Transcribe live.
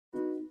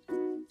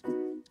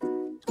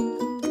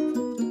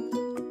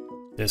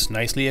This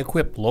nicely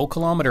equipped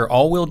low-kilometer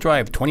all-wheel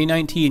drive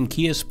 2019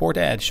 Kia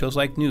Sportage shows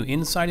like new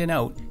inside and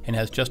out and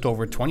has just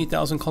over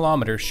 20,000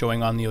 kilometers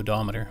showing on the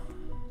odometer.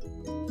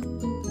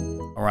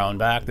 Around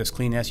back, this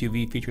clean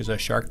SUV features a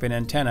shark fin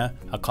antenna,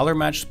 a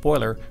color-matched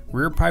spoiler,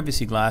 rear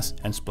privacy glass,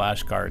 and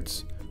splash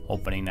guards.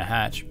 Opening the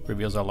hatch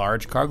reveals a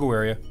large cargo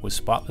area with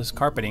spotless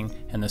carpeting,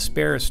 and the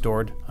spare is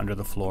stored under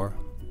the floor.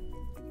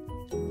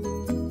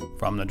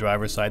 From the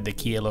driver's side, the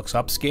Kia looks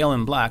upscale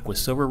in black with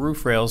silver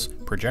roof rails,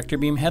 projector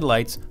beam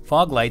headlights,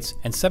 fog lights,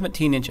 and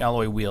 17-inch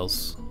alloy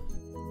wheels.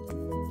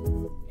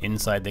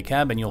 Inside the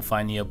cabin, you'll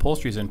find the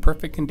upholstery is in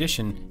perfect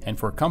condition, and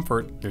for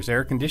comfort, there's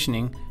air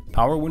conditioning,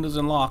 power windows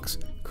and locks,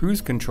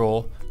 cruise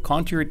control,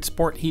 contoured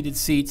sport heated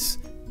seats,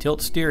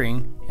 tilt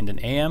steering, and an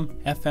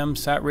AM/FM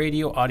sat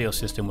radio audio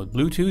system with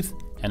Bluetooth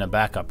and a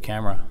backup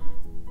camera.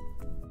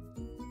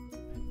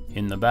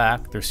 In the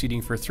back, there's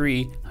seating for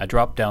 3, a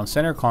drop-down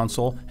center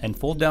console, and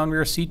fold-down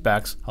rear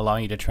seatbacks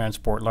allowing you to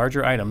transport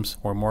larger items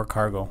or more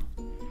cargo.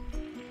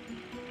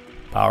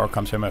 Power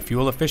comes from a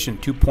fuel-efficient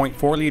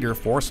 2.4-liter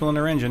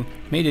 4-cylinder engine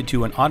mated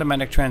to an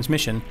automatic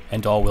transmission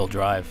and all-wheel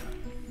drive.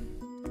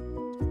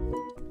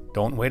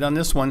 Don't wait on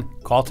this one.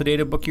 Call today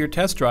to book your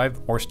test drive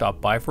or stop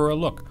by for a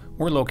look.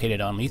 We're located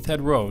on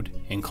Leathead Road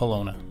in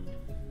Kelowna.